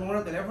 Me dio ok. su número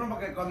de teléfono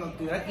para que cuando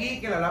estuviera aquí,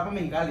 que le hablaba para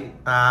Mexicali.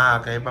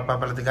 Ah, ok, para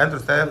platicar entre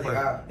ustedes, pues.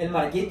 El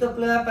Marquitos,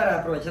 pleba, para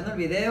aprovechando el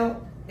video,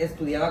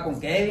 estudiaba con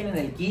Kevin en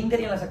el kinder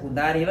y en la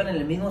secundaria, iban en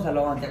el mismo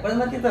salón. ¿Te acuerdas,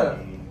 Marquitos?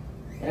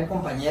 Eran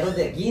compañeros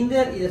de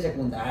kinder y de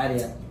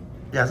secundaria.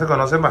 Ya se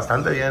conocen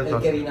bastante bien, El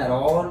entonces. Kevin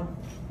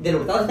Arón. ¿Del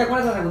Hurtado sí te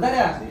acuerdas de la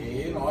secundaria?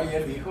 Sí, no,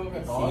 ayer dijo que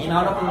todo. Sí,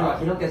 no, pues me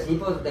imagino que sí,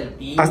 pues del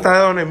Pi. Hasta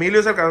don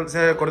Emilio se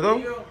acordó.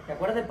 ¿Te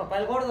acuerdas del papá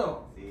del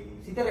gordo?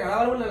 Sí. ¿Sí te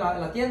regalaba algo en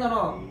la tienda o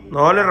no?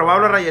 No, le robaba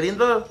los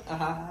rayerindos.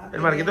 Ajá.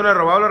 El Marquito le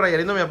robaba los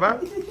rayerindos a mi papá.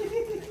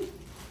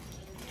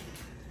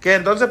 ¿Qué?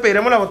 ¿Entonces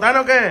pediremos la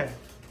botana o qué?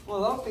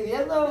 Pues vamos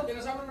pidiendo.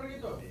 ¿Tienes hambre,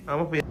 Marquito?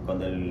 Vamos pidiendo.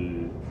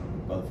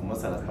 Cuando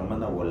fuimos a las Palmas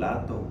de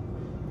Abolato,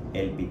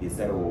 el Pityn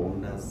se robó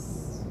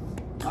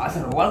Ah,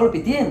 ¿se robó algo el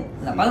Pityn?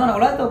 ¿La palma de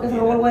volante o qué se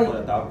robó el güey?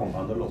 Estaba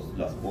comprando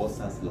las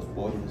cosas, los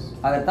pollos,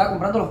 A ver, estaba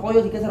comprando los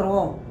pollos y ¿qué se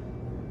robó?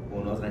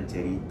 unos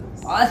rancheritos.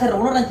 Ah, se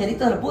robó unos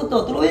rancheritos del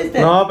puto, ¿tú lo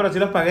viste? No, pero sí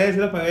los pagué, sí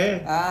los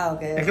pagué. Ah,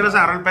 ok. Es que los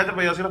agarró el Petro,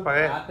 pero yo sí los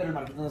pagué. Ah, pero el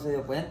Marquito no se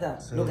dio cuenta.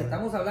 Sí. Lo que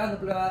estamos hablando,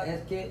 pleba,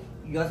 es que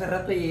yo hace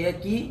rato llegué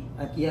aquí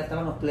ya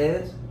estaban los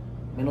plebes,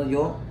 menos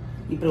yo,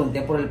 y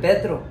pregunté por el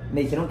Petro.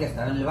 Me dijeron que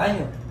estaba en el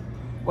baño.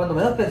 Cuando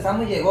menos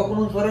pensamos, llegó con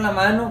un suero en la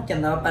mano que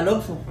andaba para el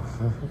Oxxo.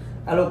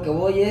 A lo que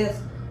voy es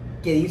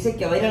que dice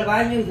que va a ir al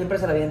baño y siempre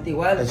se la avienta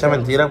igual. Echa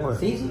mentira, pues.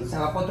 Sí, sí, se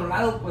va para otro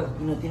lado, pues,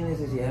 y no tiene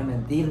necesidad de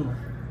mentirnos.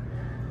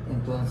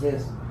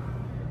 Entonces,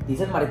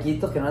 dice el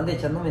Marquitos que no ande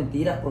echando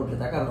mentiras porque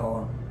está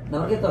cabrón. ¿No,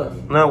 Marquitos?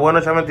 No, bueno,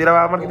 echar mentira,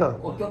 va, Marquito.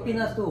 ¿O qué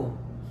opinas tú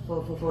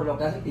sobre lo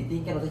que hace el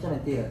Pityn, que no se echa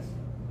mentiras?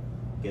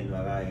 Que no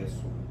haga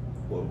eso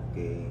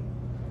porque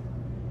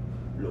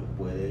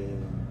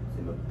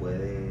se lo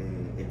puede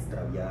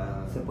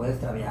extraviar. Se puede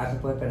extraviar, se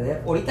puede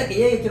perder. Ahorita que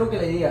llegue quiero que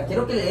le diga,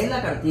 quiero que le des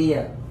la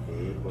cartilla.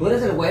 Tú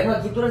eres el bueno,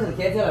 aquí tú eres el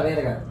jefe a la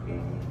verga.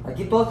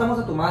 Aquí todos estamos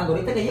a tu mando.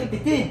 Ahorita que llegue el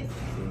Pityn,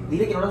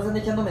 dile que no nos están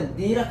echando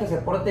mentiras, que se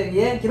porte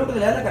bien. Quiero que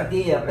le des la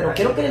cartilla, pero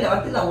quiero que le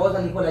levantes la voz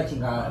al hijo de la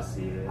chingada.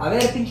 Así es. A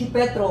ver, pinche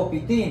Petro o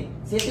Pityn,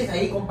 siéntese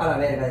ahí, compa, la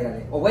verga,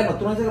 dígale. O bueno,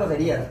 tú no dices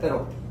groserías,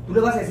 pero tú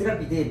le vas a decir al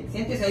Pityn,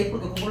 siéntese ahí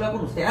porque fue un problema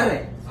con usted,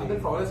 arre. Hazme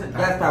el favor de Ya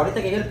sentarte. está, ahorita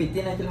que llegue el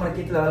Pityn, aquí el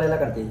Marquito le va a leer la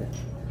cartilla.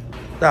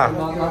 Ya.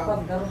 No, no, para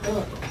quitar un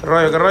pedo. ¿Qué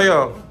rollo, qué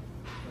rollo?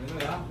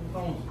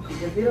 ¿Y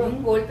qué tiro?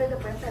 Un golpe te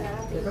pueden pegar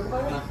a ti. ¿Eso fue?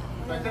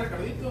 Vente,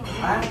 Ricardito.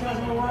 Ah, que no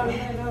se me va a ver.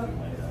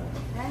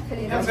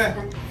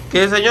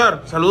 ¿Qué,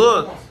 señor?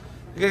 Saludos.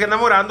 Es que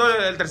andamos grabando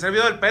el tercer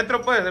video del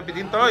Petro, pues, de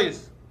Pityn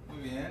Toys.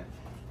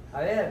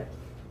 A ver,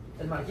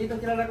 el Marquito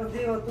quiere hablar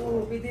contigo,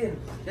 tú, Pityn.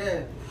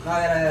 ¿Qué? No, a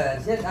ver,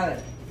 a ver.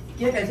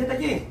 ¿Quieres que siente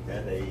aquí?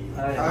 Quédate ahí.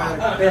 A ver,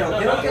 pero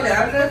quiero que le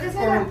hables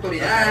con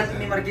autoridad,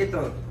 mi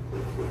Marquito.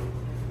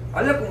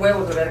 Habla con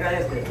huevos, de verga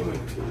este.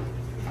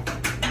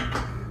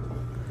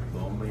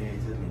 No me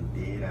eches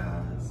mentiras.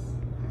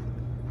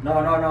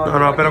 No,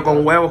 No, pero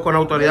con huevos, con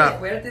autoridad.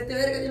 Fuerte, este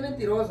verga ya es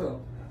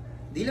mentiroso.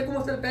 Dile cómo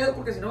está el pedo,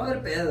 porque si no va a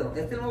haber pedo.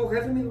 Este es el nuevo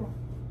jefe, amigo.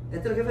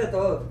 Este es el jefe de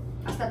todos.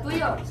 Hasta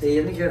tuyo. Sí,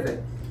 es mi jefe.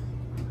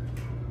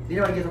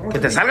 Dile, Marquito, ¿cómo Que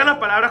te salgan las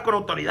palabras con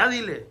autoridad,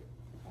 dile.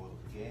 ¿Por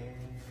qué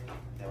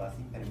te vas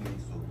sin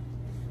permiso?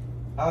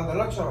 ¿A dónde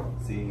el Oxxo?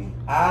 Sí.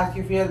 Ah, es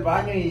que fui al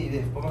baño y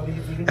después me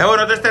dije... Bueno,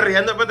 no te estés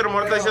riendo, Petro,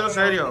 amor, está diciendo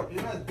serio.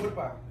 Pido una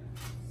disculpa.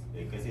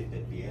 Es que si te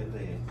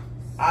pierdes,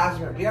 Ah,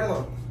 si me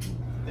pierdo.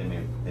 te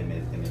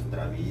me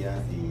extravías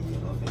y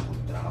nos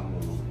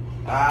encontramos.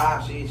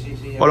 Ah,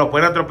 sí. O lo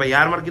pueden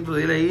atropellar, Marquito,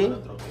 dile Para ahí.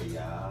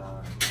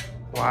 atropellar.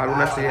 O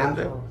algún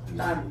accidente.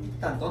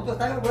 Tan tonto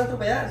está que lo puede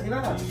atropellar, ¿sí,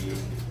 va? Sí.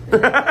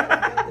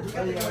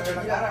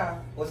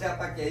 O sea,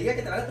 para que diga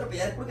que te van a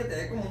atropellar es porque te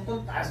ve como un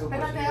tontazo.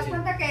 Pero pues. te das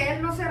cuenta que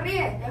él no se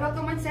ríe. Él lo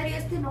toma en serio,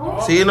 este no.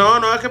 Sí,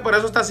 no, es que por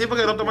eso está así,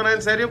 porque no toma nada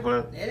en serio,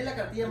 pues. Léele la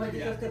cartilla,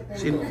 Marquito, este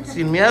punto.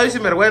 Sin miedo y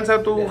sin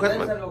vergüenza, tú, Vergüenza,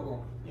 jefe.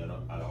 loco. Yo no,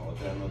 a la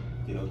otra no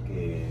quiero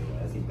que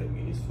vayas sin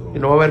permiso. Y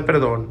no va a haber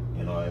perdón.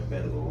 Y no va a haber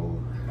perdón.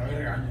 No me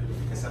regañes.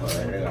 No va a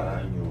haber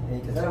regaño.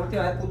 Que sea la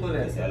última vez, puto, Que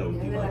le. sea la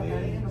última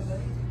vez.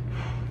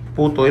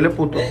 Puto, dile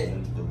puto.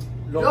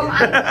 Lo Yo que-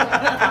 mando. Que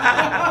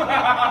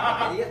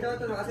diga este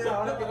vato lo va a hacer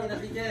ahora, Pityn,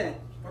 así que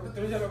Ponte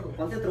trucha, loco.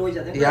 ponte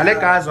trucha. ten Y dale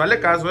cuidado. caso, dale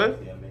caso, Dame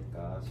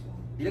caso.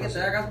 Dile que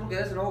te haga caso porque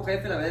eres el nuevo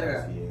jefe, la verga.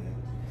 Así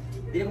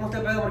es. Dile cómo está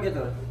el pedo,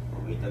 Marquito.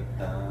 Ahorita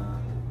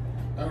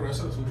está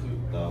grueso el sucio.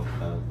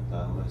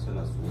 grueso el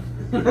asunto.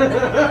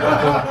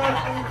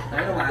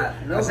 Ahí nomás,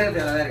 el nuevo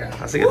jefe, a la verga.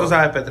 Así que tú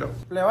sabes, Petro.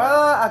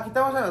 Plebada, aquí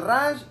estamos en el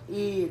ranch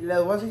y les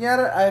voy a enseñar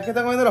a ver qué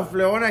están comiendo los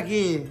fleones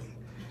aquí.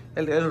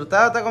 El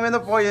Hurtado está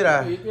comiendo pollo,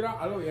 era. Sí, tira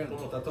algo bien.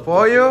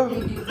 Pollo.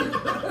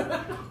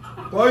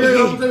 Pollo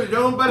y un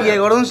cevichón, compadre. Y el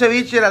gordo un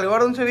ceviche, el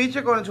gordo un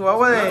ceviche con su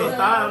agua de.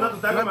 Una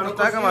tostada de camarón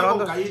tostada de camarón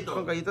cocido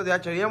con callitos de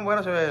hacha. Bien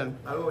bueno se ven.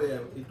 Algo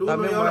bien. Y tú,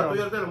 También no bueno. lo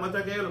tuyo, te lo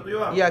muestras aquí, lo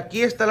tuyo va. Y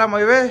aquí está la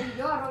Moivé.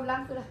 Yo arroz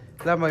blanco.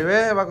 La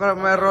Moivé va a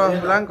comer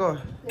arroz blanco.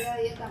 De la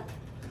dieta.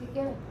 ¿Qué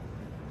quieres?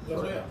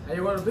 Ahí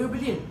bueno, tú,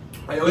 Pityn.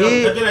 Ahí va la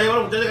muchacha, ahí va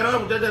la muchacha, graba la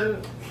muchacha.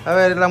 A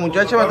ver, la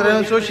muchacha va a traer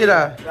un sushi,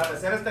 La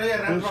tercera estrella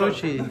de un Ranch Roll.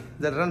 sushi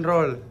del Run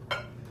Roll.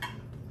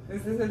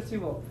 Este es el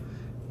chivo.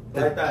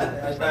 Ahí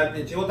está,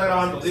 el chivo está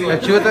grabando. Digo, ¿El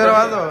chivo está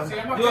grabando? Se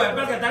llama Digo, es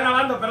para el que está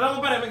grabando, perdón,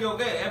 compadre, me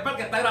equivoqué. Es para el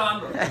que está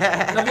grabando.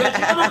 ¿Lo pidió el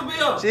chico o no lo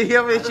pidió? Sí,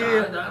 yo me chivo.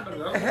 Ah,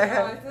 perdón.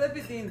 Este es de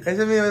Pityn. Ese es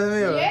mío, ese es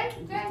mío.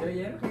 ¿Bien? ¿Qué?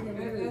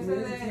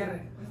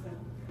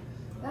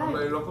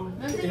 hombre, loco.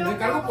 No sé Te yo.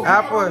 encargo un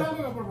Ah, poquito, pues.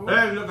 por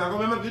favor. Lo que va a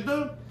comer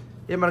Marquito.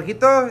 Y el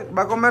Marquito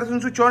va a comerse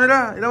un suchón,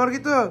 ¿era? ¿Y la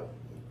Marquito?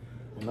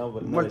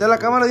 Voltea la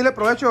cámara, dile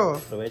provecho.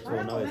 Aprovecho Van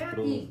a una comer vez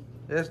aquí.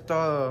 Es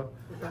todo.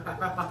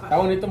 Está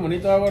bonito,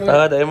 monito, Gordo.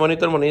 Está bien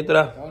bonito el monito,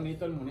 era. Está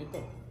bonito el monito.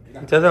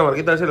 Mira. Échate a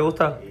Marquito a ver si le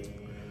gusta.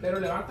 Pero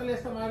levántale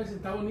esta madre si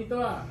está bonito,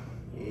 va.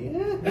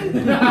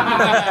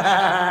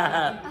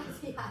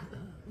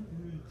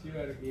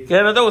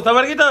 ¿Qué? ¿No te gustó,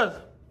 Marquitos?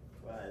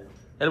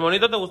 ¿El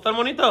monito te gustó el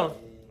monito?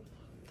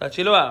 Está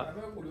chilo, va.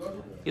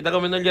 Y está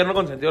comiendo el yerno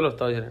consentido de los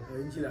toys. Está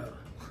bien chilado.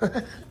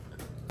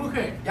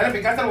 ¿Ya le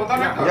picaste el botón?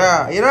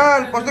 Ya, mira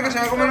el postre que se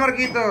va a comer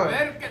Marquito. A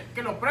ver,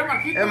 que lo pruebe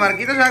Marquitos. El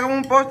Marquito se va a comer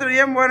un postre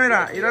bien bueno,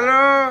 mira.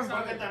 Míralo.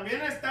 Porque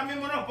también están bien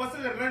buenos los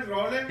postres de Red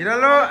Roller.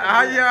 Míralo,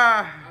 haya.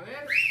 A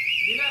ver,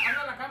 dile,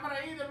 habla a la cámara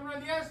ahí, del 1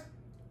 al 10.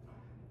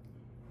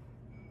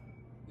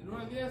 Del 1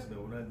 al 10. De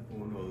 1,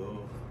 2,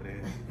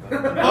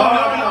 3,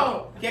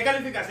 No. ¿Qué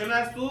calificación le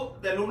das tú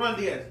del 1 al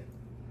 10?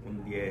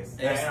 un 10.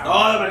 Es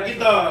todo,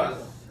 Marquitos.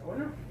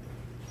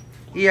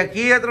 Y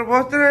aquí otro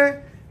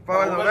postre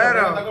para el Está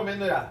domero.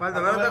 comiendo ya. Para el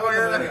domero está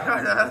comiendo,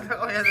 está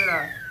comiendo,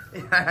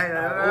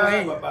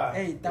 mira. Papá.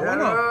 Ey, está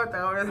Míralo, bueno.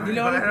 está comiendo.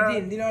 Dile hola,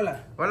 Pityn, dile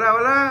hola. Hola,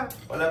 hola.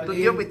 Hola, Tu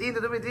Pityn. tío Pityn, tu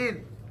tío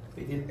Pityn.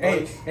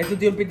 Ey, ¿es tu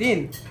tío el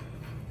Pityn?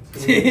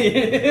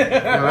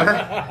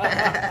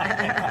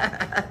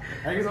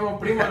 Ahí que somos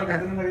primos, lo que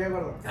tú no sabías,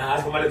 gordo. Ah,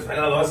 son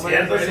Valenzuela,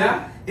 200.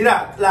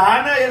 Mira, la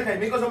Ana y el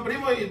Jaimico son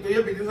primos y tú y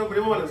el Pityn son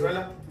primos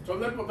Valenzuela. Son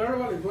del potrero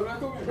Valenzuela,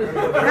 esto.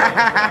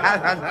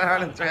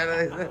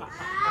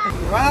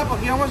 Bueno, pues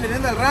aquí vamos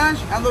saliendo del ranch,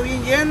 ando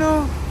bien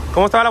lleno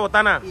 ¿Cómo estaba la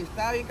botana? y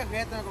estaba bien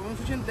cajeta, me comí un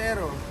sushi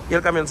entero. ¿Y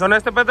el camionzón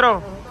este,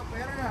 Petro?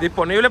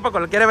 Disponible para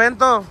cualquier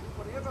evento.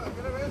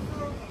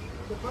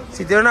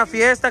 Si tiene una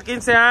fiesta,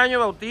 15 años,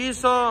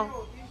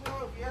 bautizo.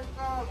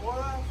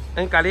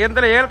 En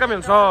caliente le llega el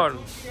camionzón.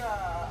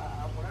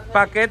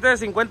 Paquete de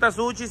 50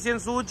 sushi, 100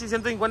 sushi,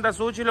 150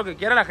 sushi, lo que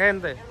quiera la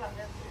gente.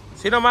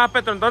 Sí nomás,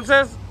 Petro.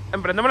 Entonces,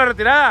 ¿emprendemos la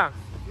retirada?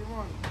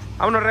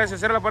 Vámonos, recio,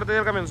 cierra la puerta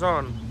del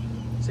camionzón.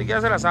 Sí que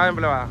ya se la saben,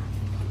 plebada.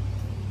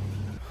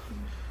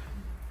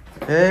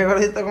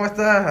 Gordito, ¿cómo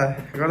estás?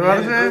 ¿Gordo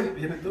Arce?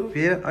 ¿Viene tú?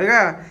 Bien.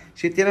 Oiga,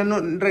 si tiene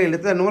un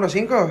reguilete del número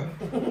 5,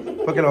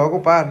 porque lo voy a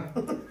ocupar.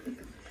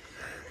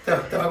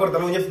 ¿Te va a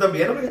cortar la uña tú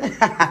también, güey?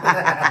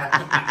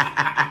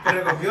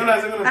 Pero confío la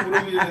hacen con los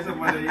puros millones de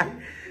madre ahí.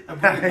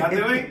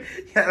 Aplicate, güey.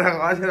 Ya lo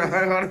voy a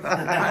hacer, gordo.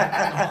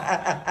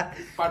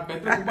 Para el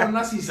Petro ocupan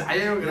una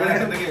cizalla, Mira la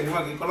gente que venimos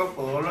aquí con los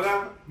podólogos.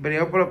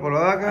 Venimos por los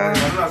polos de acá.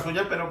 Arreglaron las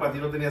uñas, pero para ti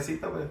no tenía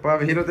cita, pues. Para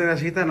mí no tenía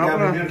cita, No, no,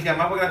 pero... pero... que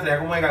llamar porque la traía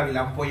como de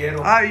gavilán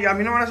pollero. Ah, ¿y a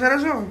mí no van a hacer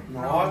eso?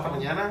 No, hasta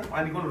mañana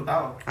van a ir con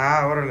Hurtado.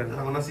 Ah, órale. Nos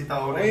dan una cita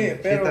doble. Oye,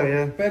 está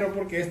bien. pero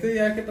porque este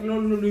día hay que traer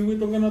los Louis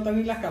Vuitton que no están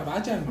ni las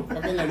carbachas,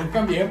 para que le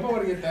luzcan bien,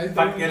 porque está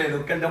Para que le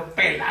luzca el dedo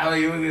pelado.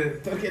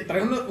 Porque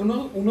trae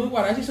unos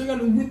guaraches, oiga,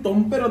 Louis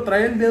Vuitton, pero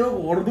trae el dedo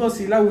gordo,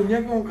 así la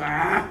uña como que...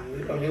 ¡ah!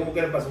 También como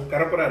que le pasó un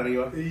carro por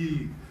arriba.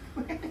 Y...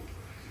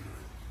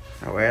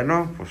 Ah,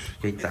 bueno, pues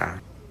ya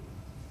está.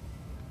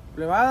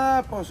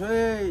 Plebada, pues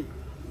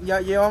ya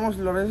llevamos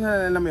los redes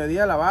en la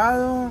mediodía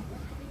lavado.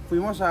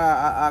 Fuimos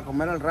a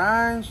comer al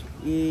ranch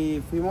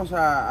y fuimos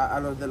a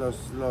los de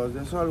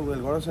eso,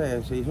 el Gordo se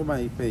hizo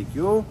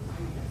pedicure.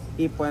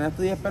 Y pues en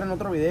estos días esperen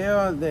otro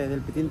video del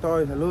Pityn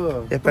Toy.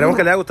 Saludos. Esperemos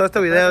que les haya gustado este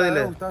video, Espero que les dile.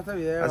 haya gustado este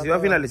video. Así va a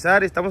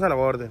finalizar y estamos a la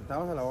orden.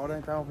 Estamos a la orden,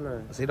 estamos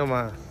plebe. Así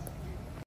nomás.